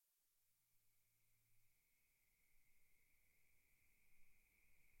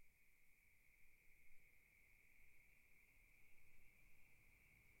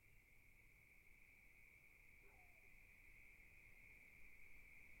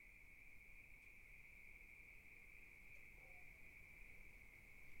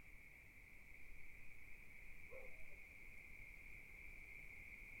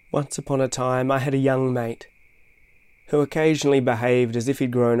Once upon a time I had a young mate who occasionally behaved as if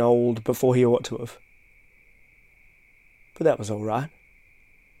he'd grown old before he ought to have. But that was all right,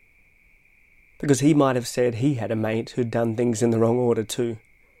 because he might have said he had a mate who'd done things in the wrong order too.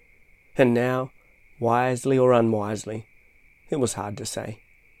 And now, wisely or unwisely, it was hard to say,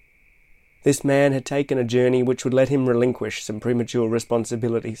 this man had taken a journey which would let him relinquish some premature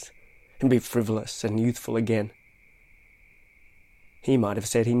responsibilities and be frivolous and youthful again. He might have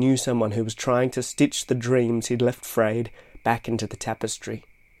said he knew someone who was trying to stitch the dreams he'd left frayed back into the tapestry,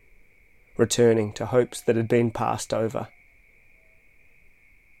 returning to hopes that had been passed over.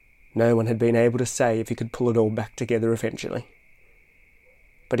 No one had been able to say if he could pull it all back together eventually,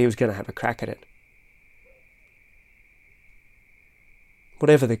 but he was going to have a crack at it.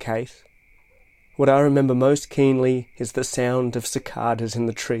 Whatever the case, what I remember most keenly is the sound of cicadas in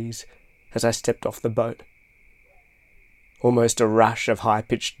the trees as I stepped off the boat. Almost a rush of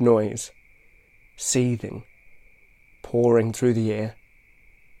high-pitched noise, seething, pouring through the air.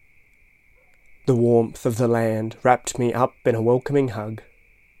 The warmth of the land wrapped me up in a welcoming hug.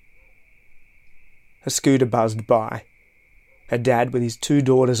 A scooter buzzed by, a dad with his 2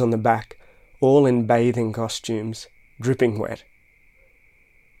 daughters on the back, all in bathing costumes, dripping wet.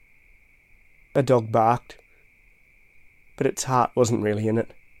 A dog barked, but its heart wasn't really in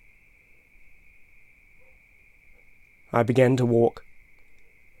it. I began to walk,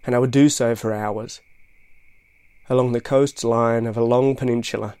 and I would do so for hours, along the coastline of a long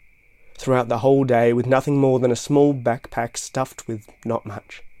peninsula, throughout the whole day with nothing more than a small backpack stuffed with not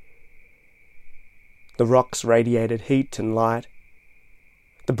much. The rocks radiated heat and light.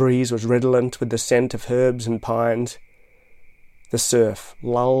 The breeze was redolent with the scent of herbs and pines. The surf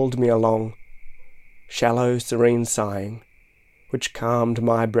lulled me along, shallow, serene sighing, which calmed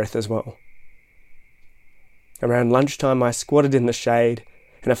my breath as well. Around lunchtime I squatted in the shade,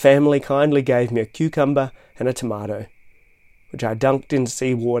 and a family kindly gave me a cucumber and a tomato, which I dunked in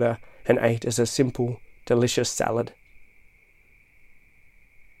seawater and ate as a simple, delicious salad.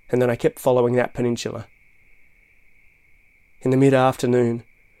 And then I kept following that peninsula. In the mid-afternoon,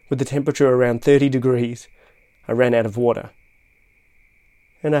 with the temperature around 30 degrees, I ran out of water,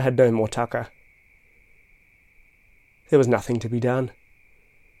 and I had no more tucker. There was nothing to be done.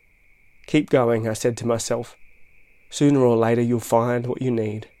 Keep going, I said to myself. Sooner or later you'll find what you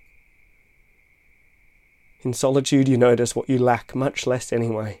need. In solitude you notice what you lack much less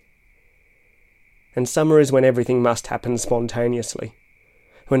anyway. And summer is when everything must happen spontaneously,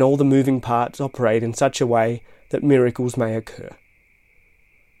 when all the moving parts operate in such a way that miracles may occur.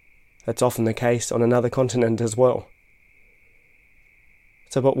 That's often the case on another continent as well.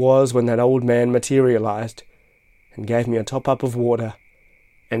 So it was when that old man materialised and gave me a top-up of water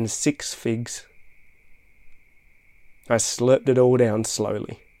and 6 figs. I slurped it all down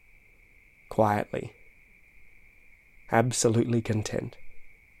slowly, quietly, absolutely content.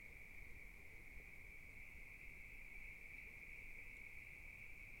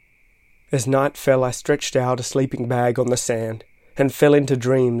 As night fell, I stretched out a sleeping bag on the sand and fell into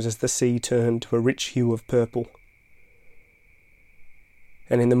dreams as the sea turned to a rich hue of purple.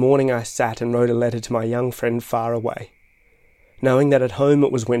 And in the morning I sat and wrote a letter to my young friend far away, knowing that at home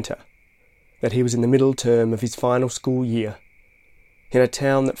it was winter, that he was in the middle term of his final school year, in a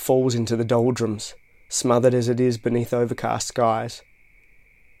town that falls into the doldrums, smothered as it is beneath overcast skies.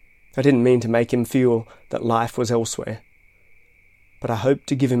 I didn't mean to make him feel that life was elsewhere, but I hoped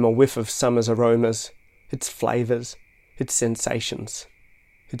to give him a whiff of summer's aromas, its flavours, its sensations,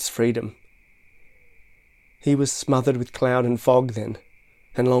 its freedom. He was smothered with cloud and fog then,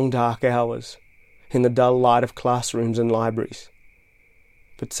 and long dark hours, in the dull light of classrooms and libraries.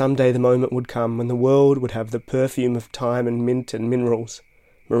 But some day the moment would come when the world would have the perfume of thyme and mint and minerals,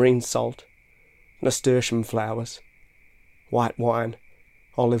 marine salt, nasturtium flowers, white wine,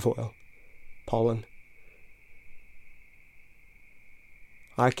 olive oil, pollen.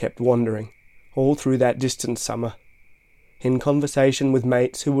 I kept wandering, all through that distant summer, in conversation with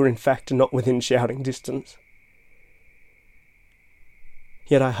mates who were in fact not within shouting distance.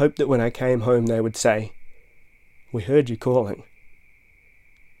 Yet I hoped that when I came home they would say, "We heard you calling."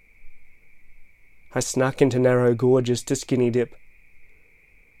 I snuck into narrow gorges to skinny dip.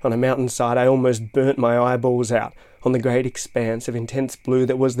 On a mountainside I almost burnt my eyeballs out on the great expanse of intense blue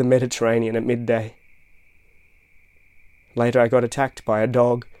that was the Mediterranean at midday. Later I got attacked by a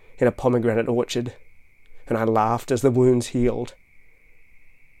dog in a pomegranate orchard, and I laughed as the wounds healed.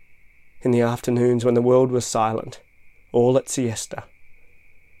 In the afternoons when the world was silent, all at siesta,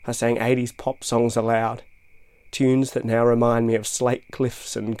 I sang 80s pop songs aloud, tunes that now remind me of slate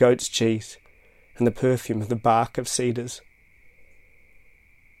cliffs and goat's cheese, and the perfume of the bark of cedars.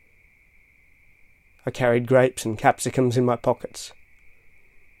 I carried grapes and capsicums in my pockets.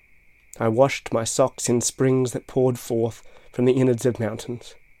 I washed my socks in springs that poured forth from the innards of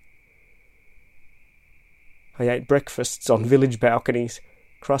mountains. I ate breakfasts on village balconies,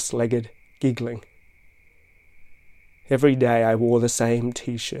 cross-legged, giggling. Every day I wore the same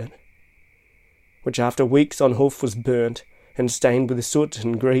t-shirt, which after weeks on hoof was burnt and stained with soot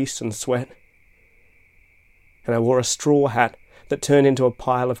and grease and sweat. And I wore a straw hat that turned into a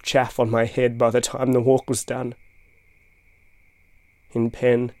pile of chaff on my head by the time the walk was done. In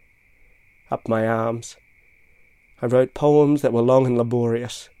pen, up my arms, I wrote poems that were long and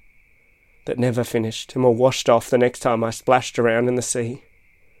laborious, that never finished and were washed off the next time I splashed around in the sea.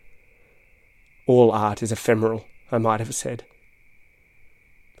 All art is ephemeral, I might have said,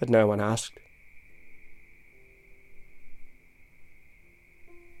 but no one asked.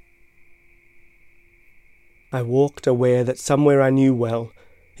 I walked aware that somewhere I knew well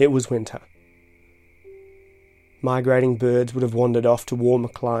it was winter. Migrating birds would have wandered off to warmer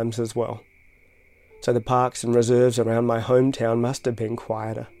climes as well, so the parks and reserves around my hometown must have been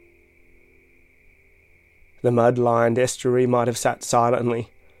quieter. The mud-lined estuary might have sat silently,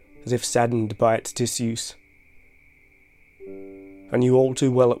 as if saddened by its disuse. I knew all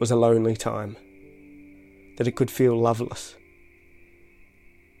too well it was a lonely time, that it could feel loveless,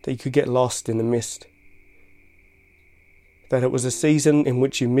 that you could get lost in the mist, that it was a season in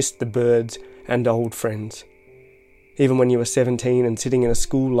which you missed the birds and old friends, even when you were 17 and sitting in a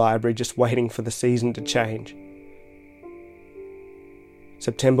school library just waiting for the season to change.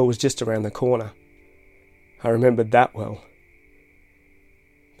 September was just around the corner. I remembered that well.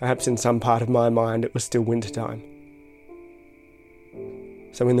 Perhaps in some part of my mind it was still wintertime.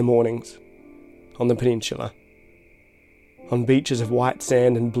 So in the mornings, on the peninsula, on beaches of white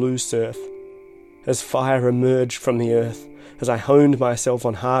sand and blue surf, as fire emerged from the earth, as I honed myself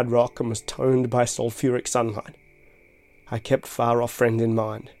on hard rock and was toned by sulphuric sunlight, I kept far-off friends in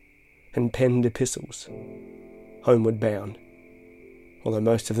mind, and penned epistles, homeward bound, although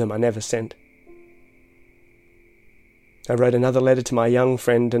most of them I never sent. I wrote another letter to my young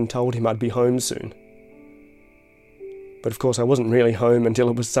friend and told him I'd be home soon. But of course I wasn't really home until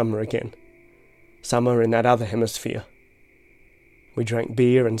it was summer again. Summer in that other hemisphere. We drank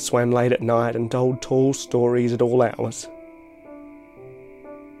beer and swam late at night and told tall stories at all hours.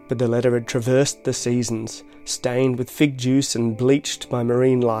 But the letter had traversed the seasons, stained with fig juice and bleached by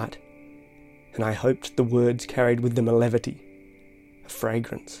marine light, and I hoped the words carried with them a levity, a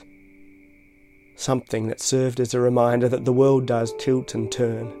fragrance, something that served as a reminder that the world does tilt and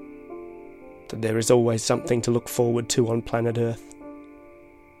turn, that there is always something to look forward to on planet Earth.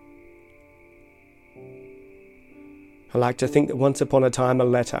 I like to think that once upon a time a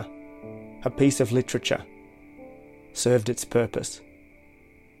letter, a piece of literature, served its purpose.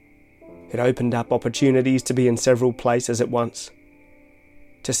 It opened up opportunities to be in several places at once,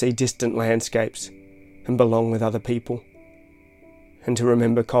 to see distant landscapes and belong with other people, and to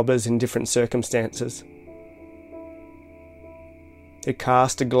remember cobbers in different circumstances. It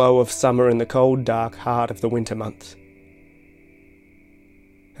cast a glow of summer in the cold, dark heart of the winter months,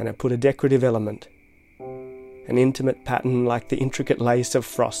 and it put a decorative element, an intimate pattern like the intricate lace of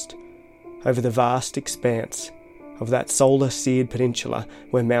frost, over the vast expanse of that solar-seared peninsula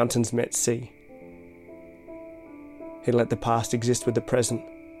where mountains met sea. It let the past exist with the present.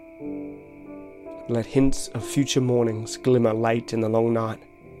 It let hints of future mornings glimmer late in the long night.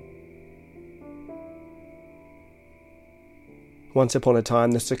 Once upon a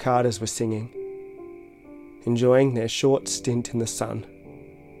time the cicadas were singing, enjoying their short stint in the sun,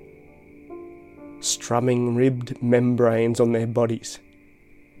 strumming ribbed membranes on their bodies,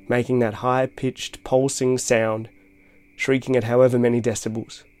 making that high-pitched, pulsing sound, shrieking at however many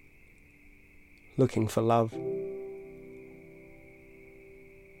decibels, looking for love.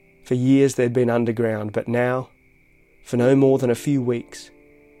 For years they'd been underground, but now, for no more than a few weeks,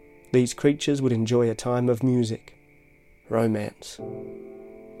 these creatures would enjoy a time of music, romance,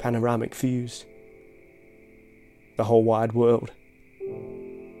 panoramic views, the whole wide world.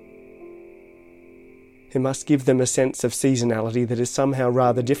 It must give them a sense of seasonality that is somehow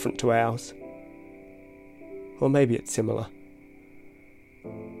rather different to ours. Or maybe it's similar.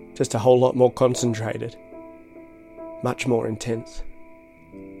 Just a whole lot more concentrated. Much more intense.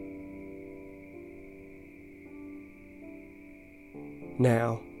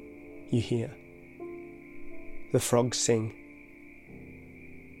 Now, you hear. The frogs sing.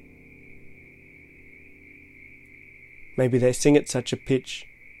 Maybe they sing at such a pitch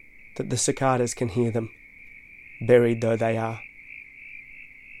that the cicadas can hear them, buried though they are.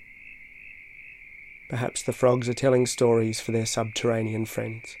 Perhaps the frogs are telling stories for their subterranean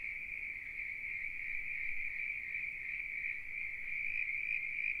friends.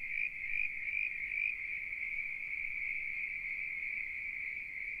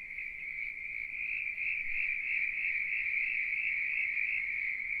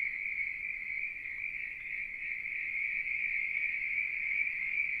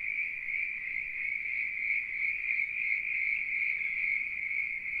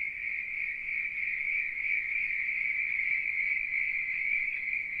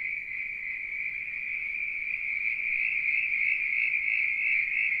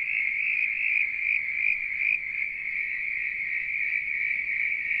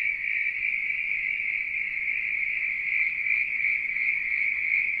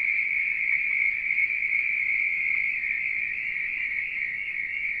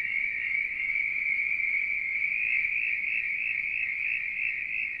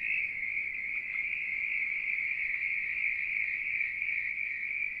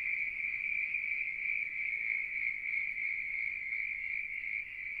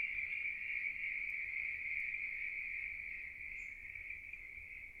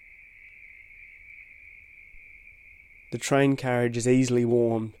 The train carriage is easily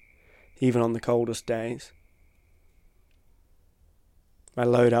warmed, even on the coldest days. I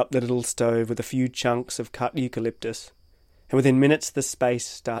load up the little stove with a few chunks of cut eucalyptus, and within minutes the space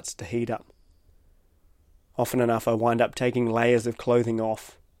starts to heat up. Often enough I wind up taking layers of clothing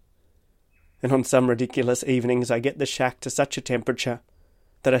off, and on some ridiculous evenings I get the shack to such a temperature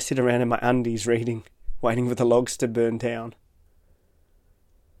that I sit around in my undies reading, waiting for the logs to burn down.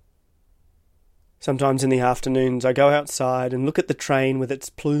 Sometimes in the afternoons I go outside and look at the train with its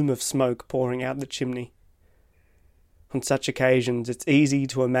plume of smoke pouring out the chimney. On such occasions it's easy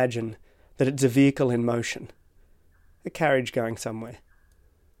to imagine that it's a vehicle in motion, a carriage going somewhere,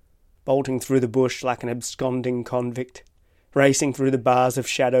 bolting through the bush like an absconding convict, racing through the bars of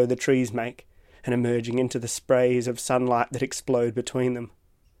shadow the trees make, and emerging into the sprays of sunlight that explode between them.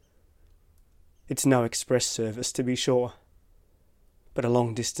 It's no express service, to be sure, but a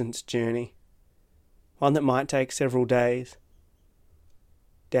long-distance journey, one that might take several days,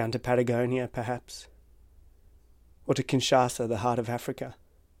 down to Patagonia, perhaps, or to Kinshasa, the heart of Africa,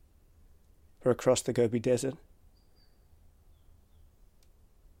 or across the Gobi Desert.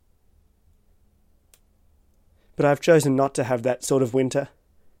 But I've chosen not to have that sort of winter,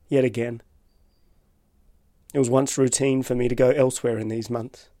 yet again. It was once routine for me to go elsewhere in these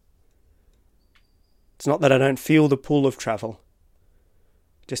months. It's not that I don't feel the pull of travel.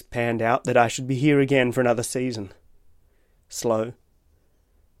 It just panned out that I should be here again for another season. Slow,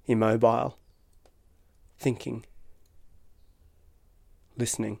 immobile, thinking,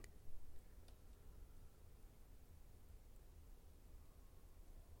 listening.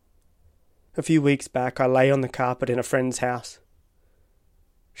 A few weeks back I lay on the carpet in a friend's house.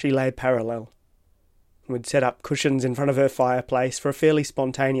 She lay parallel, and we'd set up cushions in front of her fireplace for a fairly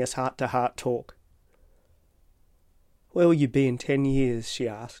spontaneous heart-to-heart talk. "Where will you be in 10 years?" she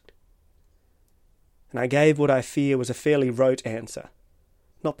asked. And I gave what I fear was a fairly rote answer,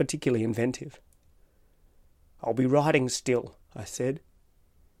 not particularly inventive. "I'll be writing still," I said.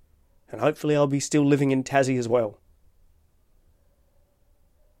 "And hopefully I'll be still living in Tassie as well."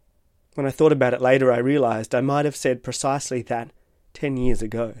 When I thought about it later, I realised I might have said precisely that 10 years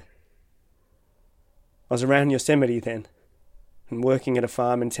ago. I was around Yosemite then, and working at a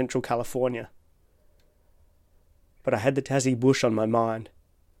farm in Central California. But I had the Tassie bush on my mind.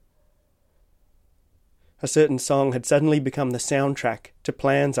 A certain song had suddenly become the soundtrack to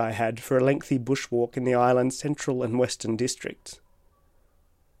plans I had for a lengthy bushwalk in the island's central and western districts.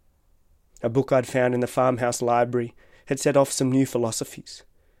 A book I'd found in the farmhouse library had set off some new philosophies,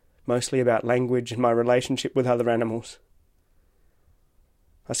 mostly about language and my relationship with other animals.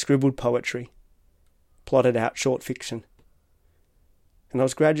 I scribbled poetry, plotted out short fiction, and I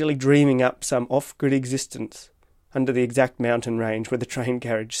was gradually dreaming up some off-grid existence under the exact mountain range where the train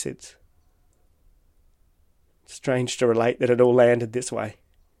carriage sits. It's strange to relate that it all landed this way.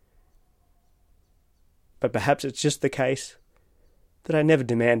 But perhaps it's just the case that I never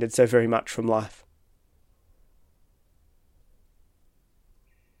demanded so very much from life.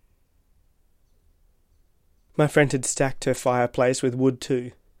 My friend had stacked her fireplace with wood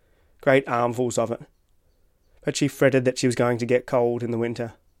too, great armfuls of it, but she fretted that she was going to get cold in the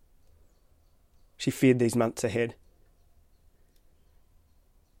winter. She feared these months ahead.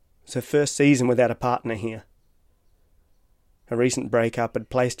 It was her first season without a partner here. A recent break-up had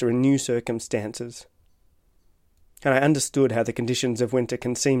placed her in new circumstances, and I understood how the conditions of winter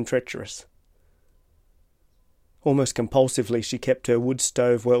can seem treacherous. Almost compulsively she kept her wood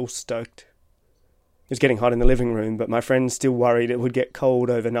stove well stoked. It was getting hot in the living room, but my friend still worried it would get cold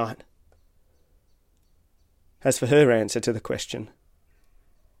overnight. As for her answer to the question,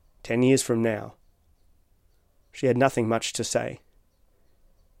 10 years from now, she had nothing much to say,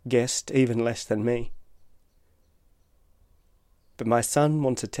 guessed even less than me. "But my son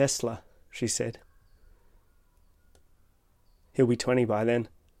wants a Tesla," she said. "He'll be 20 by then.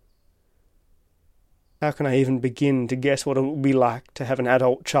 How can I even begin to guess what it will be like to have an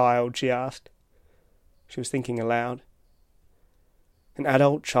adult child?" she asked. She was thinking aloud. An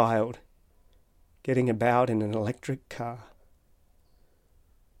adult child getting about in an electric car.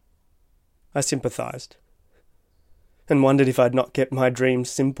 I sympathised, and wondered if I'd not kept my dreams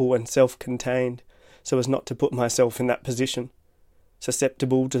simple and self-contained, so as not to put myself in that position,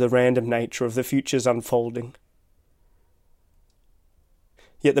 susceptible to the random nature of the future's unfolding.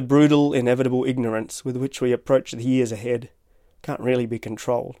 Yet the brutal, inevitable ignorance with which we approach the years ahead can't really be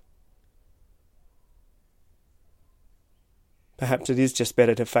controlled. Perhaps it is just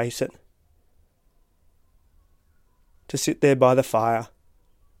better to face it. To sit there by the fire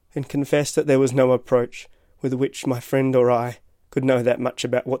and confess that there was no approach with which my friend or I could know that much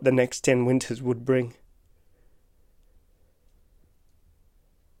about what the next 10 winters would bring.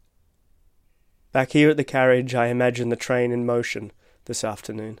 Back here at the carriage, I imagine the train in motion this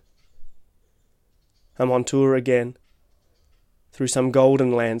afternoon. I'm on tour again, through some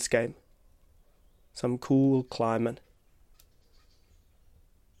golden landscape, some cool climate.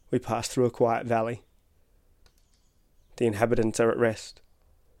 We pass through a quiet valley. The inhabitants are at rest,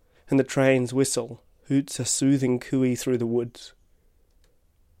 and the train's whistle hoots a soothing cooey through the woods.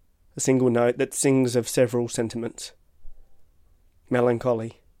 A single note that sings of several sentiments: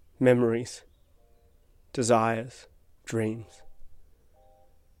 melancholy, memories, desires, dreams.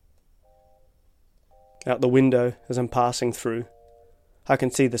 Out the window, as I'm passing through, I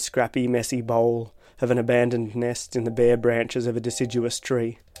can see the scrappy, messy bowl of an abandoned nest in the bare branches of a deciduous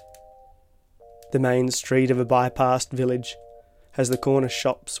tree. The main street of a bypassed village has the corner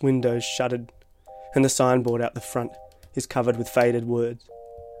shop's windows shuttered, and the signboard out the front is covered with faded words.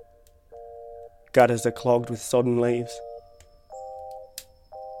 Gutters are clogged with sodden leaves.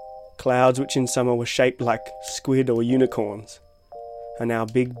 Clouds which in summer were shaped like squid or unicorns are now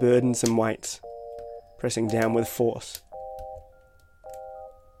big burdensome weights, pressing down with force.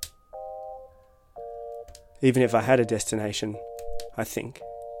 Even if I had a destination, I think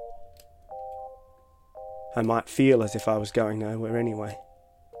I might feel as if I was going nowhere anyway.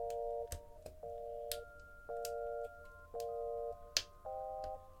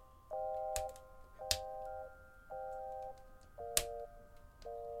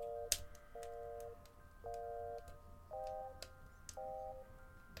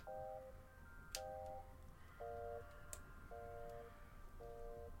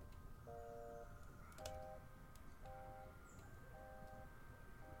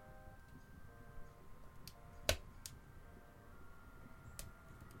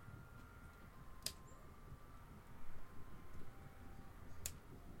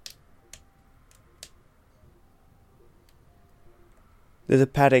 There's a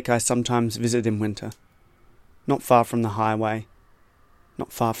paddock I sometimes visit in winter, not far from the highway,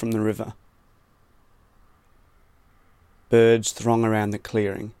 not far from the river. Birds throng around the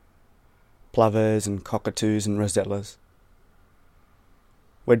clearing, plovers and cockatoos and rosellas.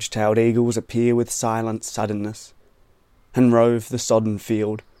 Wedge-tailed eagles appear with silent suddenness and rove the sodden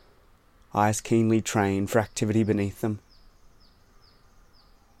field, eyes keenly trained for activity beneath them.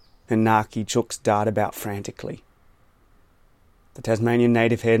 And narky chooks dart about frantically. The Tasmanian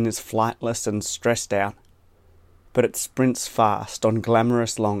native hen is flightless and stressed out, but it sprints fast on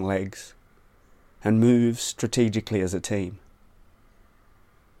glamorous long legs and moves strategically as a team.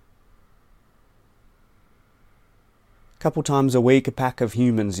 A couple times a week a pack of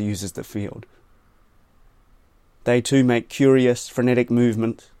humans uses the field. They too make curious, frenetic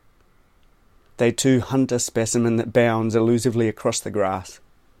movement. They too hunt a specimen that bounds elusively across the grass.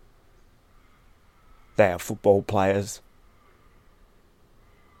 They are football players.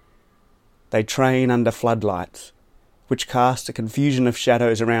 They train under floodlights, which cast a confusion of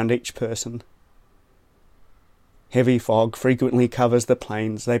shadows around each person. Heavy fog frequently covers the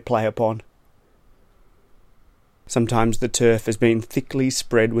plains they play upon. Sometimes the turf has been thickly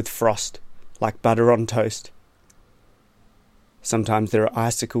spread with frost, like butter on toast. Sometimes there are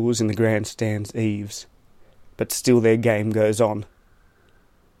icicles in the grandstand's eaves, but still their game goes on.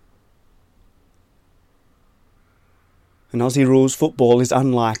 And Aussie rules football is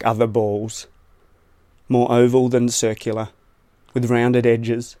unlike other balls. More oval than circular, with rounded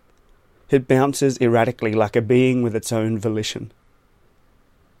edges, it bounces erratically like a being with its own volition.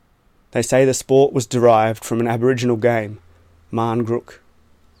 They say the sport was derived from an Aboriginal game, Marngrook,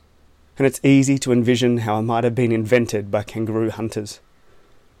 and it's easy to envision how it might have been invented by kangaroo hunters.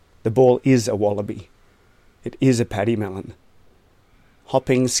 The ball is a wallaby. It is a paddy melon,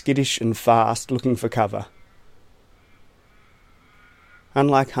 hopping skittish and fast looking for cover.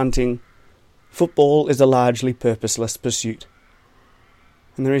 Unlike hunting, football is a largely purposeless pursuit.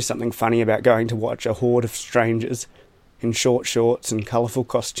 And there is something funny about going to watch a horde of strangers in short shorts and colourful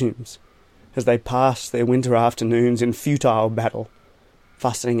costumes as they pass their winter afternoons in futile battle,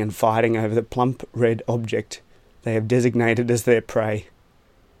 fussing and fighting over the plump red object they have designated as their prey.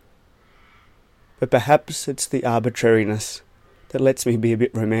 But perhaps it's the arbitrariness that lets me be a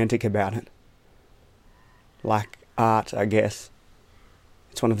bit romantic about it. Like art, I guess.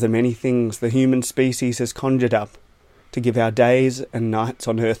 It's one of the many things the human species has conjured up to give our days and nights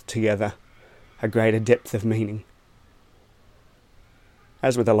on earth together a greater depth of meaning.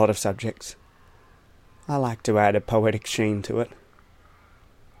 As with a lot of subjects, I like to add a poetic sheen to it.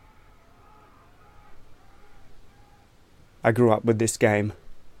 I grew up with this game.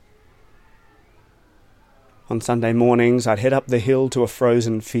 On Sunday mornings, I'd head up the hill to a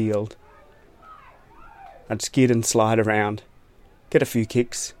frozen field. I'd skid and slide around, get a few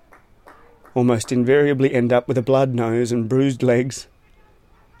kicks, almost invariably end up with a blood nose and bruised legs,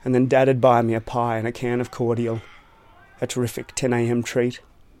 and then Dad'd buy me a pie and a can of cordial, a terrific 10 a.m. treat.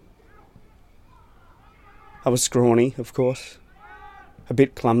 I was scrawny, of course, a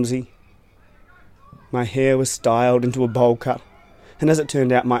bit clumsy. My hair was styled into a bowl cut, and as it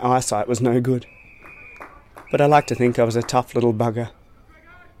turned out, my eyesight was no good. But I like to think I was a tough little bugger,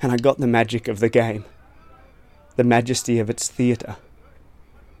 and I got the magic of the game, the majesty of its theatre.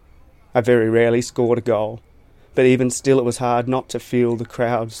 I very rarely scored a goal, but even still it was hard not to feel the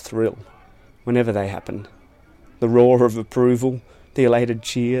crowd's thrill whenever they happened. The roar of approval, the elated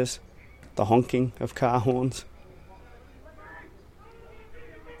cheers, the honking of car horns.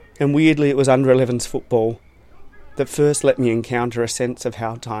 And weirdly it was under 11s football that first let me encounter a sense of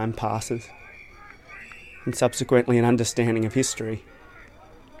how time passes, and subsequently an understanding of history.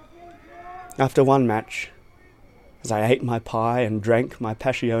 After one match, as I ate my pie and drank my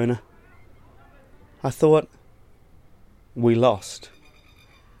passiona, I thought, we lost.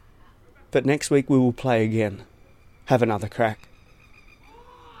 But next week we will play again, have another crack.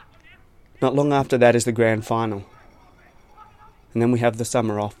 Not long after that is the grand final, and then we have the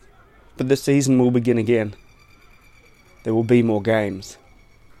summer off, but the season will begin again. There will be more games.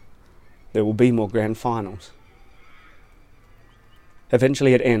 There will be more grand finals.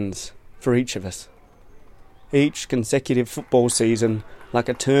 Eventually it ends, for each of us. Each consecutive football season, like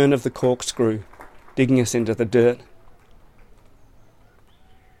a turn of the corkscrew, digging us into the dirt.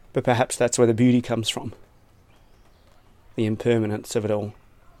 But perhaps that's where the beauty comes from. The impermanence of it all.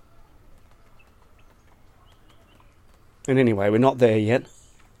 And anyway, we're not there yet.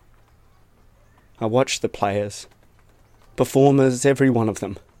 I watch the players. Performers, every one of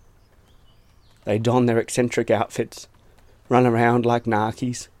them. They don their eccentric outfits, run around like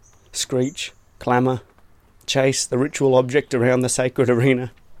narkies, screech, clamour, chase the ritual object around the sacred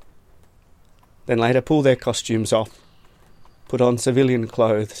arena. Then later pull their costumes off, put on civilian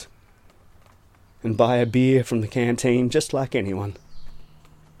clothes, and buy a beer from the canteen just like anyone.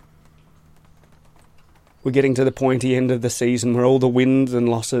 We're getting to the pointy end of the season where all the wins and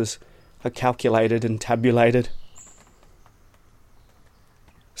losses are calculated and tabulated.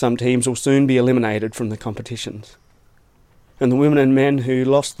 Some teams will soon be eliminated from the competitions, and the women and men who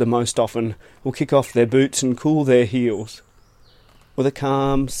lost the most often will kick off their boots and cool their heels, with a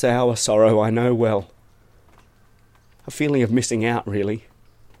calm, sour sorrow I know well. A feeling of missing out, really.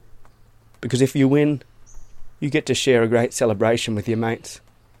 Because if you win, you get to share a great celebration with your mates.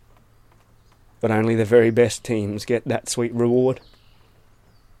 But only the very best teams get that sweet reward.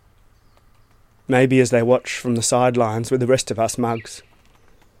 Maybe as they watch from the sidelines with the rest of us mugs,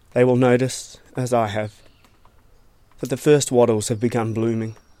 they will notice, as I have, that the first wattles have begun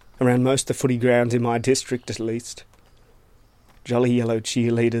blooming, around most of the footy grounds in my district at least. Jolly yellow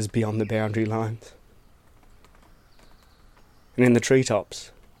cheerleaders beyond the boundary lines. And in the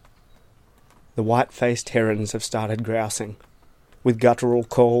treetops, the white-faced herons have started grousing, with guttural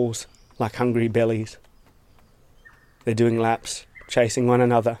calls like hungry bellies. They're doing laps, chasing one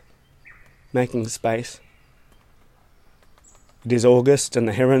another, making space. It is August and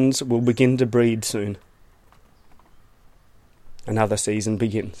the herons will begin to breed soon. Another season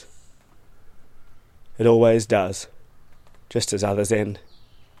begins. It always does, just as others end.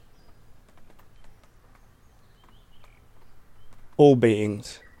 All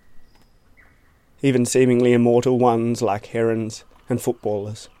beings, even seemingly immortal ones like herons and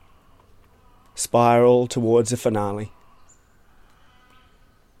footballers, spiral towards a finale.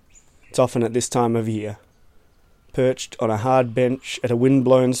 It's often at this time of year, perched on a hard bench at a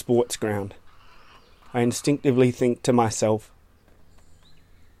wind-blown sports ground, I instinctively think to myself,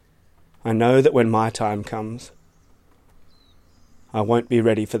 I know that when my time comes, I won't be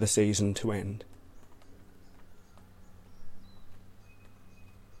ready for the season to end.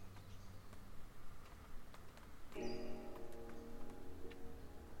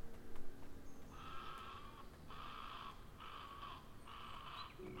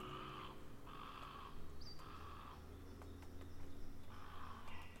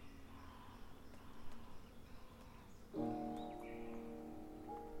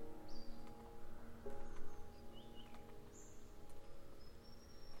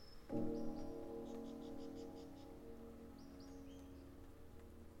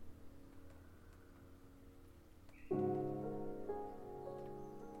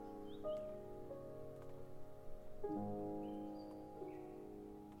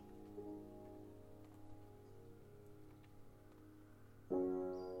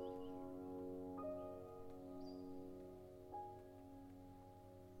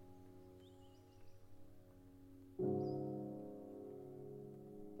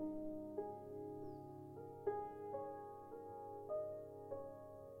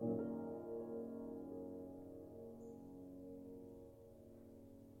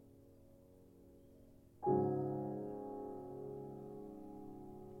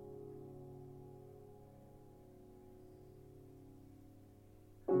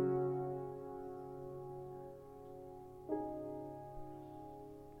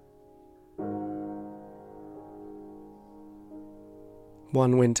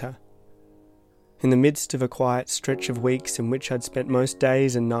 One winter, in the midst of a quiet stretch of weeks in which I'd spent most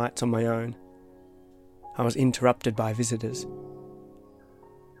days and nights on my own, I was interrupted by visitors.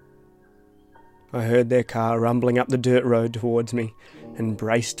 I heard their car rumbling up the dirt road towards me and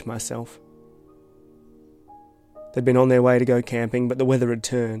braced myself. They'd been on their way to go camping, but the weather had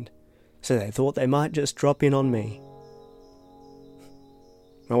turned, so they thought they might just drop in on me.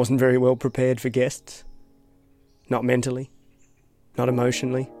 I wasn't very well prepared for guests. Not mentally, not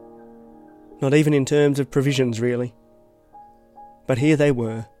emotionally, not even in terms of provisions really. But here they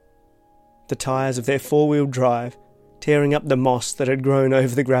were, the tyres of their four-wheel drive tearing up the moss that had grown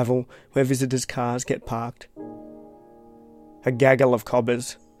over the gravel where visitors' cars get parked. A gaggle of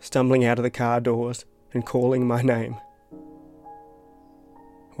cobbers stumbling out of the car doors and calling my name.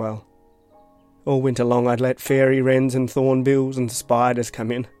 Well, all winter long I'd let fairy wrens and thornbills and spiders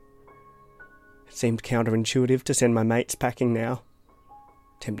come in. It seemed counterintuitive to send my mates packing now,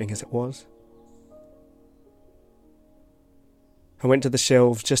 tempting as it was. I went to the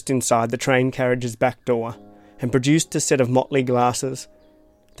shelves just inside the train carriage's back door and produced a set of motley glasses,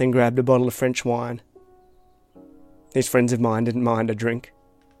 then grabbed a bottle of French wine. These friends of mine didn't mind a drink.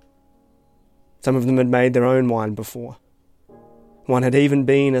 Some of them had made their own wine before. One had even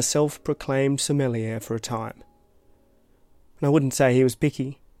been a self-proclaimed sommelier for a time. And I wouldn't say he was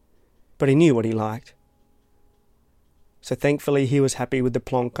picky, but he knew what he liked. So thankfully he was happy with the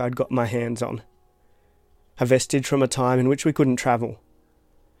plonk I'd got my hands on. A vestige from a time in which we couldn't travel,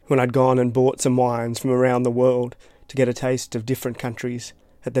 when I'd gone and bought some wines from around the world to get a taste of different countries,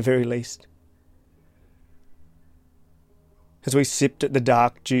 at the very least. As we sipped at the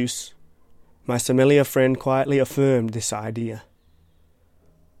dark juice, my sommelier friend quietly affirmed this idea.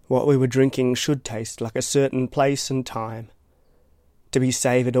 What we were drinking should taste like a certain place and time, to be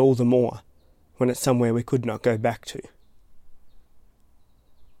savoured all the more when it's somewhere we could not go back to.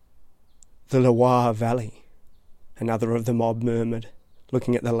 The Loire Valley, another of the mob murmured,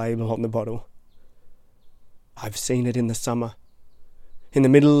 looking at the label on the bottle. I've seen it in the summer, in the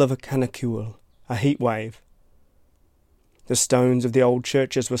middle of a canicule, a heat wave. The stones of the old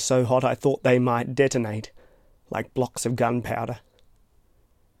churches were so hot I thought they might detonate, like blocks of gunpowder.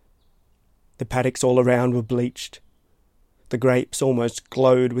 The paddocks all around were bleached. The grapes almost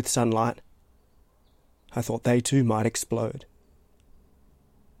glowed with sunlight. I thought they too might explode.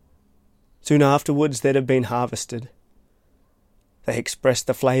 Soon afterwards they'd have been harvested. They expressed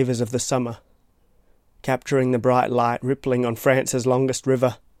the flavours of the summer, capturing the bright light rippling on France's longest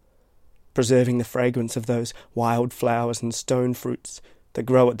river, preserving the fragrance of those wild flowers and stone fruits that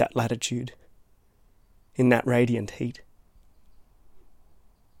grow at that latitude, in that radiant heat.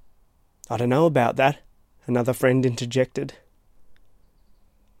 I don't know about that, another friend interjected.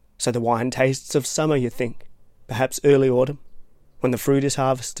 So the wine tastes of summer, you think, perhaps early autumn, when the fruit is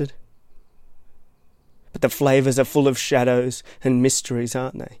harvested? But the flavours are full of shadows and mysteries,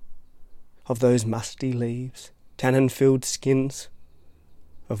 aren't they? Of those musty leaves, tannin-filled skins,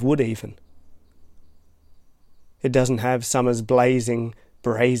 of wood even. It doesn't have summer's blazing,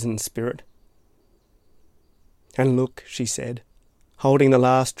 brazen spirit. And look, she said, holding the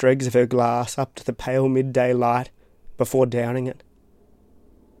last dregs of her glass up to the pale midday light before downing it.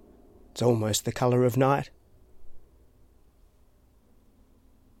 It's almost the colour of night.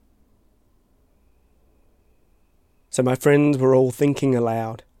 So my friends were all thinking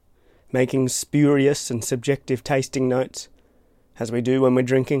aloud, making spurious and subjective tasting notes, as we do when we're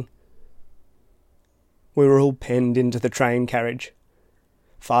drinking. We were all penned into the train carriage,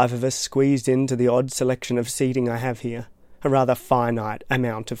 5 of us squeezed into the odd selection of seating I have here, a rather finite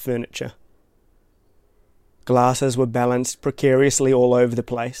amount of furniture. Glasses were balanced precariously all over the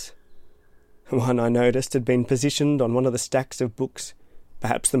place. One I noticed had been positioned on one of the stacks of books,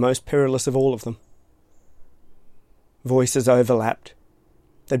 perhaps the most perilous of all of them. Voices overlapped.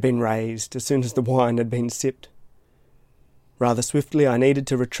 They'd been raised as soon as the wine had been sipped. Rather swiftly I needed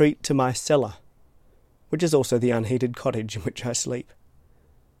to retreat to my cellar, which is also the unheated cottage in which I sleep.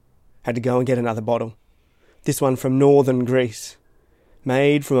 Had to go and get another bottle, this one from northern Greece,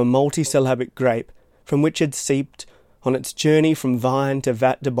 made from a multisyllabic grape from which had seeped, on its journey from vine to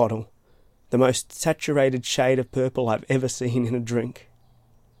vat to bottle, the most saturated shade of purple I've ever seen in a drink.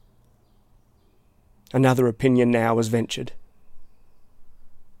 Another opinion now was ventured.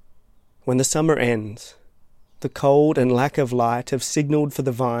 When the summer ends, the cold and lack of light have signalled for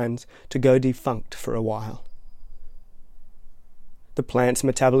the vines to go defunct for a while. The plant's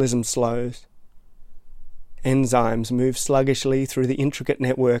metabolism slows. Enzymes move sluggishly through the intricate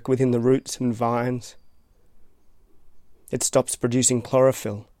network within the roots and vines. It stops producing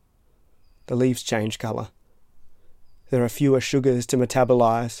chlorophyll. The leaves change colour. There are fewer sugars to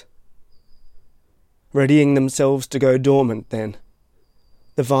metabolise. Readying themselves to go dormant then,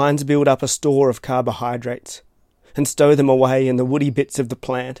 the vines build up a store of carbohydrates and stow them away in the woody bits of the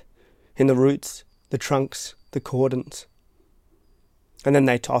plant, in the roots, the trunks, the cordons. And then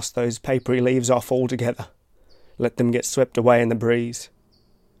they toss those papery leaves off altogether, let them get swept away in the breeze.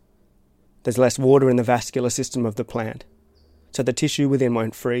 There's less water in the vascular system of the plant, so the tissue within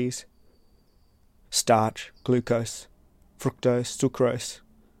won't freeze. Starch, glucose, fructose, sucrose,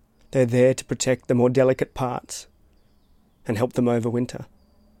 they're there to protect the more delicate parts and help them overwinter.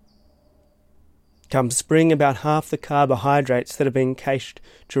 Come spring, about half the carbohydrates that have been cached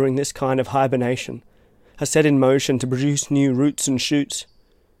during this kind of hibernation are set in motion to produce new roots and shoots.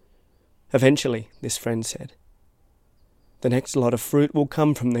 Eventually, this friend said, the next lot of fruit will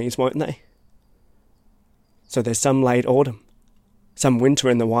come from these, won't they? So there's some late autumn, some winter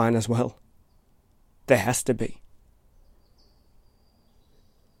in the wine as well. There has to be.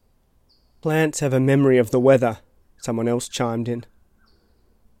 Plants have a memory of the weather, someone else chimed in.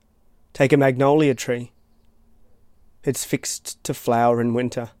 Take a magnolia tree. It's fixed to flower in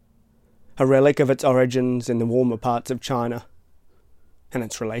winter, a relic of its origins in the warmer parts of China, and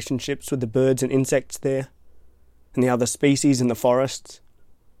its relationships with the birds and insects there, and the other species in the forests.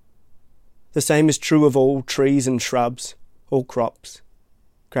 The same is true of all trees and shrubs, all crops,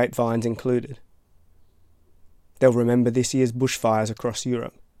 grapevines included. They'll remember this year's bushfires across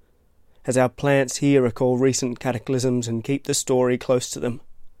Europe, as our plants here recall recent cataclysms and keep the story close to them.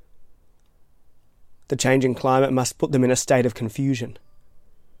 The changing climate must put them in a state of confusion.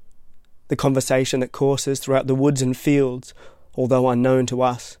 The conversation that courses throughout the woods and fields, although unknown to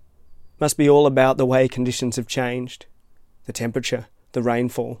us, must be all about the way conditions have changed, the temperature, the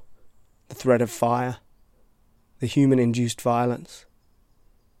rainfall, the threat of fire, the human-induced violence.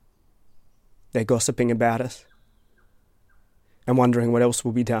 They're gossiping about us and wondering what else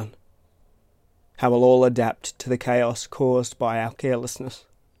will be done, how we'll all adapt to the chaos caused by our carelessness.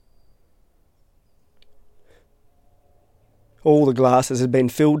 All the glasses had been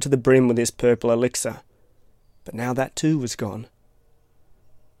filled to the brim with this purple elixir, but now that too was gone.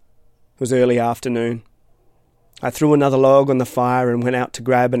 It was early afternoon. I threw another log on the fire and went out to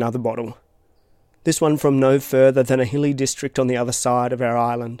grab another bottle, this one from no further than a hilly district on the other side of our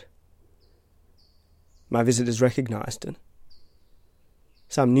island. My visitors recognised it.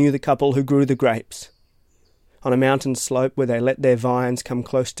 Some knew the couple who grew the grapes, on a mountain slope where they let their vines come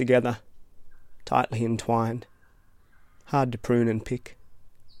close together, tightly entwined, hard to prune and pick.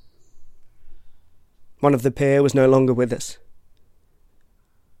 One of the pair was no longer with us.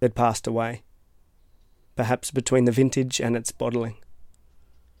 They'd passed away, perhaps between the vintage and its bottling.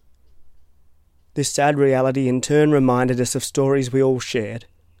 This sad reality in turn reminded us of stories we all shared,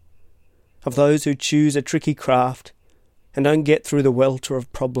 of those who choose a tricky craft and don't get through the welter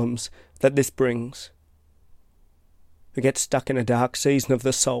of problems that this brings, who get stuck in a dark season of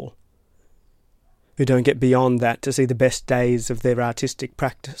the soul, who don't get beyond that to see the best days of their artistic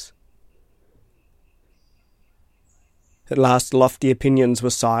practice. At last lofty opinions were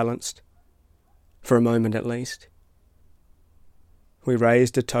silenced, for a moment at least. We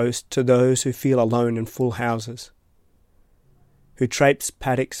raised a toast to those who feel alone in full houses, who traipse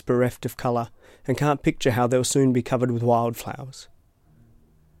paddocks bereft of colour and can't picture how they'll soon be covered with wildflowers,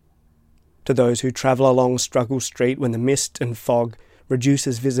 to those who travel along Struggle Street when the mist and fog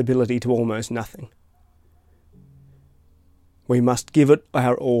reduces visibility to almost nothing. We must give it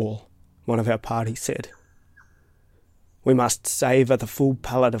our all, one of our party said. We must savour the full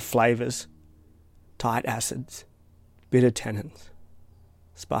palette of flavours, tight acids, bitter tannins,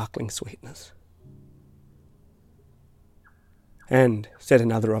 sparkling sweetness. And, said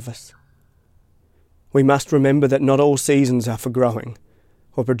another of us, we must remember that not all seasons are for growing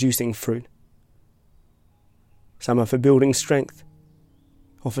or producing fruit. Some are for building strength,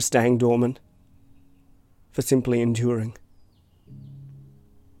 or for staying dormant, for simply enduring.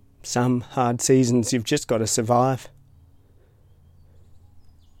 Some hard seasons you've just got to survive.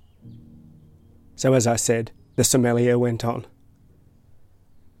 So as I said, the sommelier went on.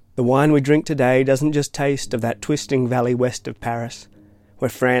 The wine we drink today doesn't just taste of that twisting valley west of Paris, where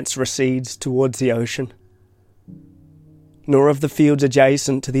France recedes towards the ocean, nor of the fields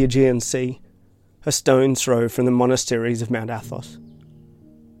adjacent to the Aegean Sea, a stone's throw from the monasteries of Mount Athos,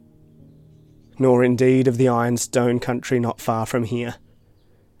 nor indeed of the ironstone country not far from here,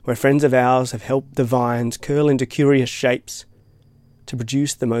 where friends of ours have helped the vines curl into curious shapes to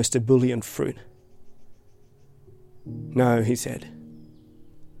produce the most ebullient fruit. No, he said.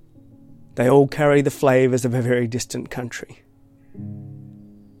 They all carry the flavours of a very distant country.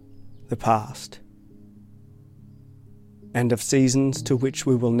 The past. and of seasons to which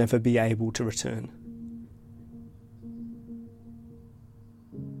we will never be able to return.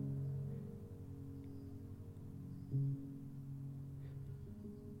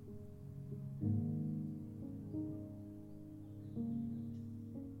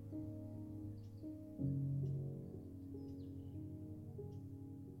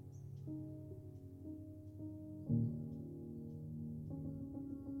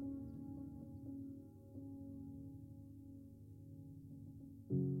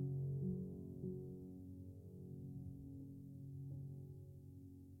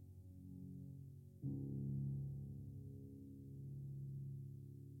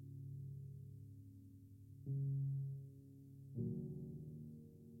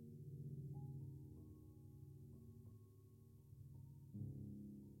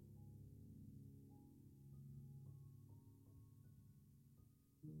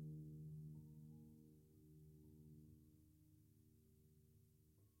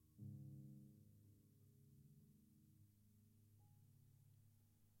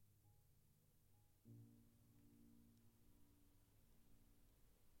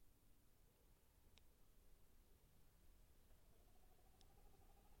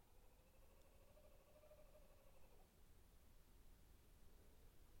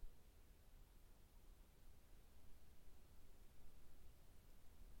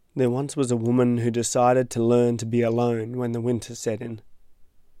 There once was a woman who decided to learn to be alone when the winter set in.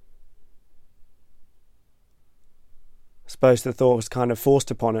 I suppose the thought was kind of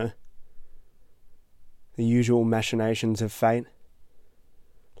forced upon her. The usual machinations of fate.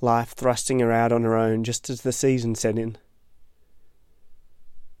 Life thrusting her out on her own just as the season set in.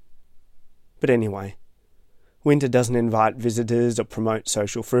 But anyway, winter doesn't invite visitors or promote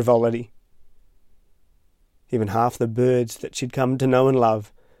social frivolity. Even half the birds that she'd come to know and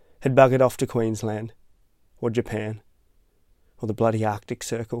love had buggered off to Queensland, or Japan, or the bloody Arctic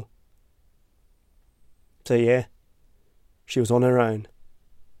Circle. So yeah, she was on her own.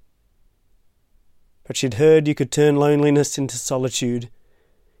 But she'd heard you could turn loneliness into solitude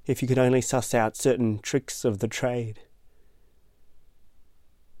if you could only suss out certain tricks of the trade.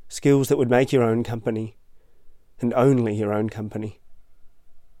 Skills that would make your own company, and only your own company,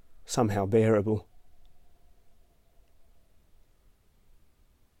 somehow bearable.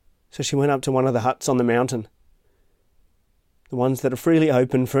 So she went up to one of the huts on the mountain, the ones that are freely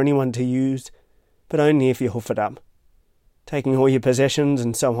open for anyone to use, but only if you hoof it up, taking all your possessions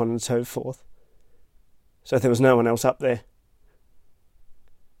and so on and so forth. So there was no one else up there.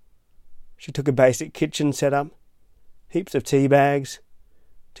 She took a basic kitchen setup, heaps of tea bags,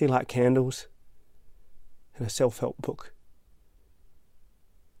 tea-light candles, and a self-help book.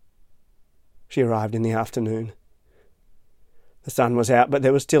 She arrived in the afternoon. The sun was out, but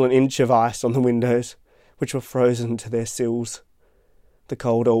there was still an inch of ice on the windows, which were frozen to their sills, the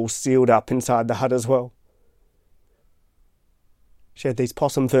cold all sealed up inside the hut as well. She had these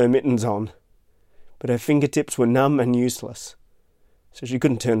possum fur mittens on, but her fingertips were numb and useless, so she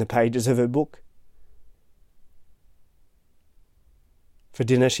couldn't turn the pages of her book. For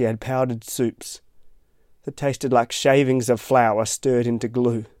dinner she had powdered soups that tasted like shavings of flour stirred into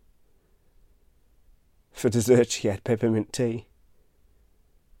glue. For dessert she had peppermint tea.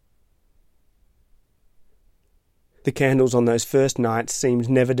 The candles on those first nights seemed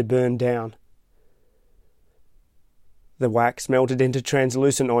never to burn down. The wax melted into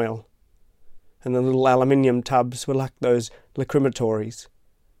translucent oil, and the little aluminium tubs were like those lacrimatories,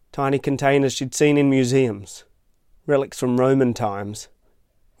 tiny containers she'd seen in museums, relics from Roman times,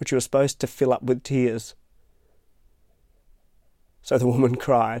 which you were supposed to fill up with tears. So the woman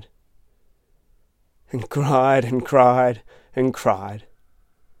cried, and cried and cried and cried.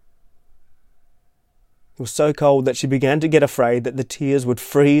 It was so cold that she began to get afraid that the tears would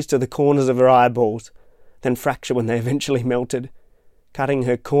freeze to the corners of her eyeballs, then fracture when they eventually melted, cutting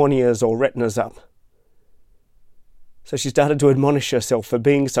her corneas or retinas up. So she started to admonish herself for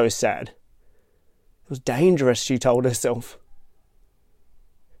being so sad. It was dangerous, she told herself.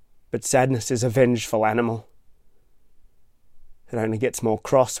 But sadness is a vengeful animal. It only gets more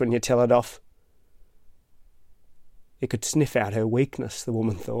cross when you tell it off. It could sniff out her weakness, the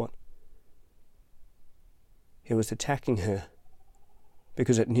woman thought. It was attacking her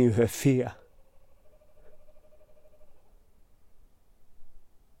because it knew her fear.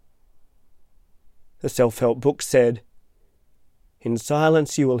 The self-help book said, "In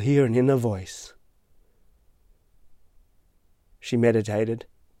silence you will hear an inner voice." She meditated.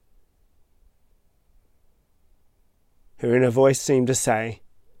 Her inner voice seemed to say,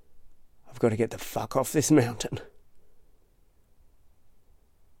 "I've got to get the fuck off this mountain."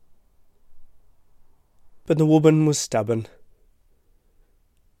 But the woman was stubborn.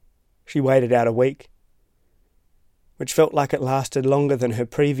 She waited out a week, which felt like it lasted longer than her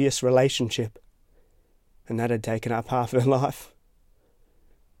previous relationship, and that had taken up half her life.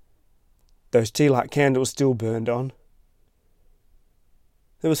 Those tea-light candles still burned on.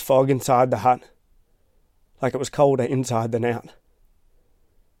 There was fog inside the hut, like it was colder inside than out.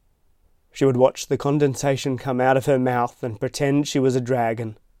 She would watch the condensation come out of her mouth and pretend she was a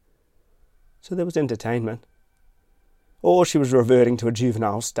dragon. So there was entertainment. Or she was reverting to a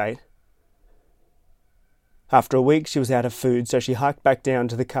juvenile state. After a week she was out of food, so she hiked back down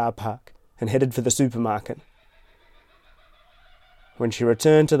to the car park and headed for the supermarket. When she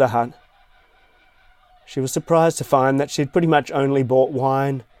returned to the hut, she was surprised to find that she'd pretty much only bought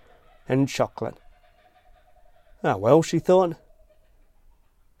wine and chocolate. Ah well, she thought.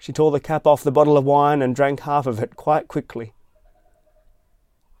 She tore the cap off the bottle of wine and drank half of it quite quickly.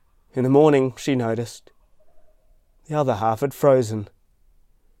 In the morning, she noticed the other half had frozen.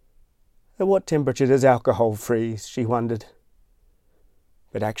 At what temperature does alcohol freeze, she wondered.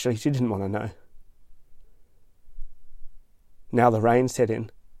 But actually, she didn't want to know. Now the rain set in.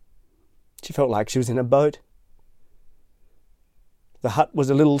 She felt like she was in a boat. The hut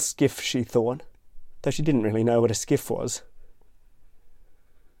was a little skiff, she thought, though she didn't really know what a skiff was.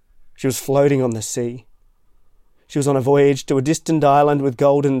 She was floating on the sea. She was on a voyage to a distant island with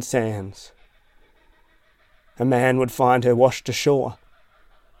golden sands. A man would find her washed ashore.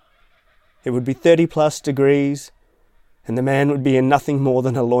 It would be 30+ degrees, and the man would be in nothing more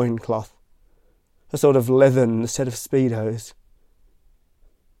than a loincloth, a sort of leathern set of Speedos,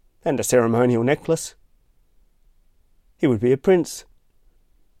 and a ceremonial necklace. He would be a prince.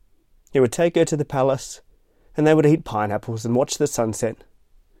 He would take her to the palace, and they would eat pineapples and watch the sunset.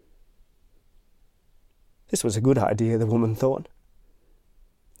 This was a good idea, the woman thought.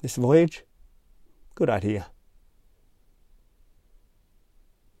 This voyage? Good idea.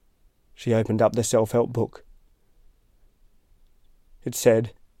 She opened up the self-help book. It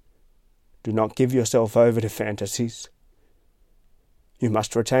said, "Do not give yourself over to fantasies. You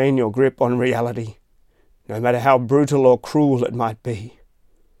must retain your grip on reality, no matter how brutal or cruel it might be."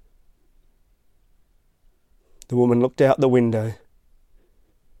 The woman looked out the window.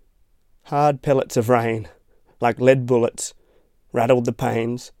 Hard pellets of rain, like lead bullets, rattled the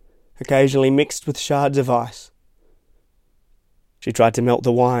panes, occasionally mixed with shards of ice. She tried to melt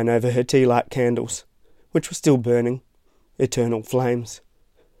the wine over her tea-light candles, which were still burning, eternal flames.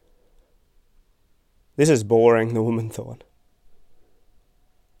 This is boring, the woman thought.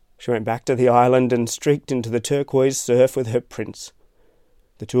 She went back to the island and streaked into the turquoise surf with her prince,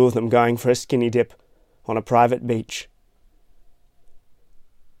 the two of them going for a skinny dip on a private beach.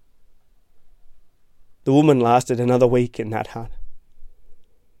 The woman lasted another week in that hut.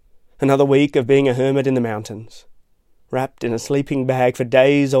 Another week of being a hermit in the mountains, wrapped in a sleeping bag for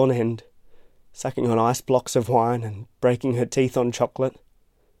days on end, sucking on ice blocks of wine and breaking her teeth on chocolate.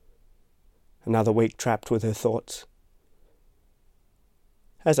 Another week trapped with her thoughts.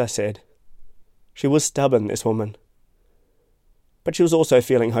 As I said, she was stubborn, this woman. But she was also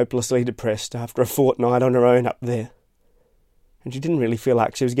feeling hopelessly depressed after a fortnight on her own up there. And she didn't really feel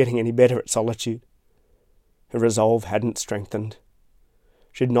like she was getting any better at solitude. Her resolve hadn't strengthened.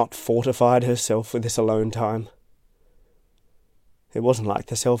 She'd not fortified herself with this alone time. It wasn't like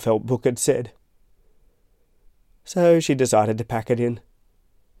the self-help book had said. So she decided to pack it in.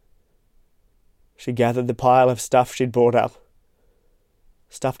 She gathered the pile of stuff she'd brought up,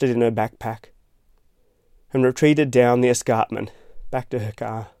 stuffed it in her backpack, and retreated down the escarpment back to her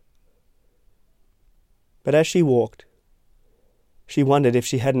car. But as she walked, she wondered if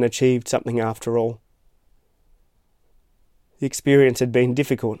she hadn't achieved something after all. The experience had been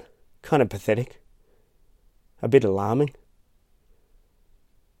difficult, kind of pathetic, a bit alarming.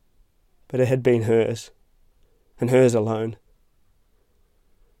 But it had been hers, and hers alone.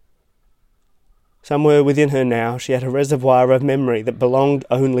 Somewhere within her now, she had a reservoir of memory that belonged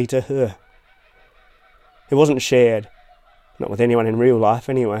only to her. It wasn't shared, not with anyone in real life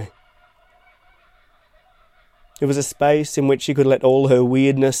anyway. It was a space in which she could let all her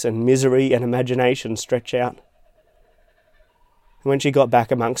weirdness and misery and imagination stretch out. And when she got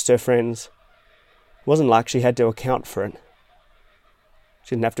back amongst her friends, it wasn't like she had to account for it.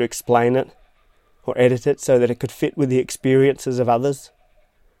 She didn't have to explain it, or edit it so that it could fit with the experiences of others.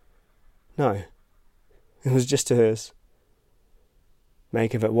 No, it was just hers.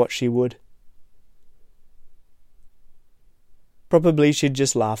 Make of it what she would. Probably she'd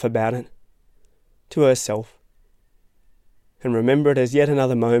just laugh about it, to herself, and remember it as yet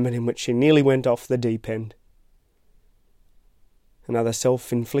another moment in which she nearly went off the deep end. Another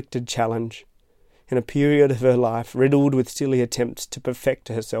self-inflicted challenge in a period of her life riddled with silly attempts to perfect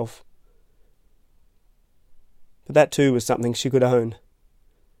herself. But that too was something she could own.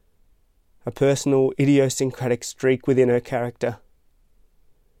 A personal, idiosyncratic streak within her character.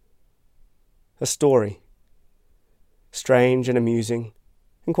 A story. Strange and amusing,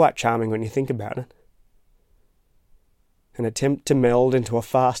 and quite charming when you think about it. An attempt to meld into a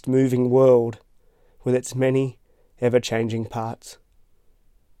fast-moving world with its many, ever-changing parts.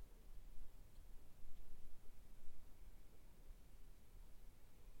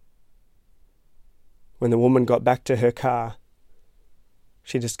 When the woman got back to her car,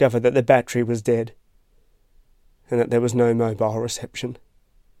 she discovered that the battery was dead and that there was no mobile reception.